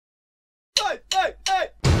Hey, hey, hey.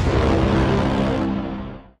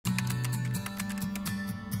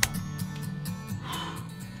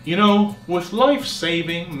 You know, with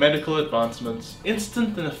life-saving medical advancements,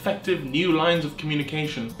 instant and effective new lines of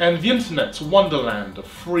communication, and the internet's wonderland of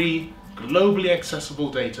free, globally accessible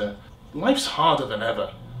data, life's harder than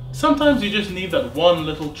ever. Sometimes you just need that one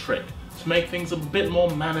little trick to make things a bit more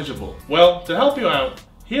manageable. Well, to help you out,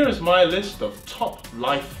 here is my list of top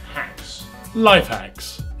life hacks. Life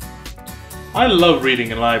hacks. I love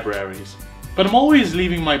reading in libraries, but I'm always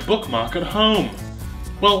leaving my bookmark at home.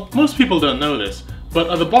 Well, most people don't know this, but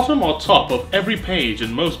at the bottom or top of every page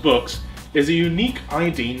in most books is a unique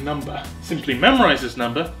ID number. Simply memorize this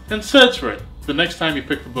number and search for it the next time you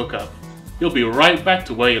pick the book up. You'll be right back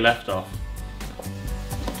to where you left off.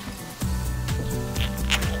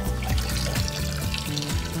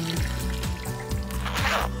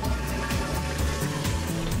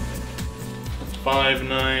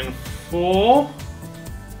 "594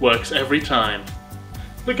 works every time.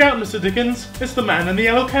 Look out, Mr. Dickens, it's the man in the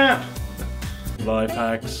yellow cap." Life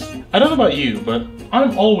hacks. I don't know about you, but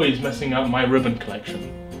I'm always messing up my ribbon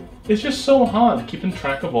collection. It's just so hard keeping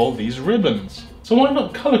track of all these ribbons. So why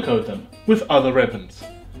not color code them with other ribbons?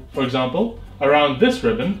 For example, around this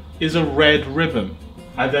ribbon is a red ribbon.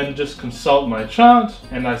 I then just consult my chart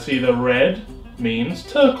and I see the red means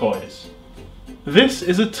turquoise. This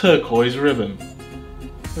is a turquoise ribbon.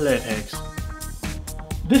 Life hacks.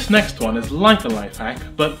 This next one is like a life hack,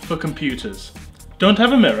 but for computers. Don't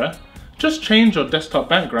have a mirror? Just change your desktop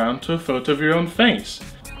background to a photo of your own face.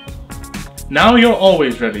 Now you're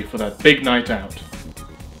always ready for that big night out.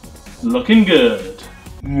 Looking good.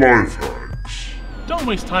 Life hacks. Don't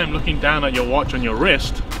waste time looking down at your watch on your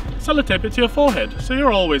wrist. Sellotape it to your forehead so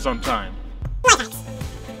you're always on time.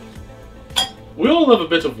 We all love a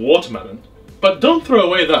bit of watermelon, but don't throw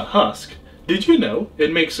away that husk. Did you know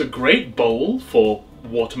it makes a great bowl for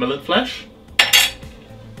watermelon flesh?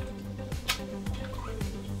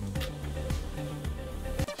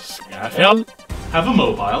 Have a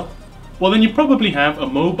mobile? Well, then you probably have a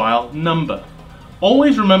mobile number.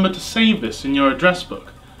 Always remember to save this in your address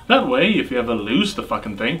book. That way, if you ever lose the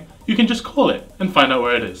fucking thing, you can just call it and find out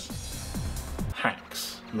where it is.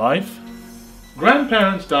 Hacks. Life.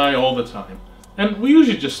 Grandparents die all the time, and we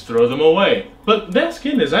usually just throw them away. But their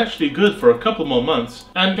skin is actually good for a couple more months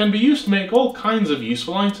and can be used to make all kinds of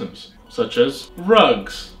useful items, such as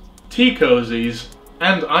rugs, tea cozies,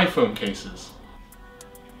 and iPhone cases.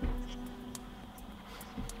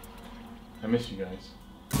 I miss you guys.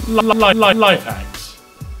 Life hacks.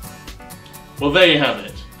 Well, there you have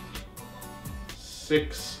it.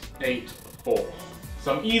 684.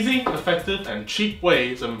 Some easy, effective, and cheap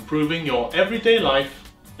ways of improving your everyday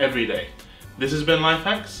life every day. This has been Life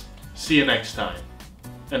Hacks. See you next time.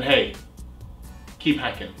 And hey, keep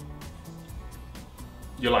hacking.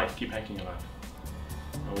 Your life. Keep hacking your life.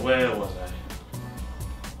 Now, where was I?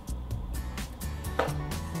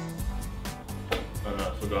 Oh no,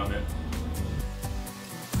 I've forgotten it.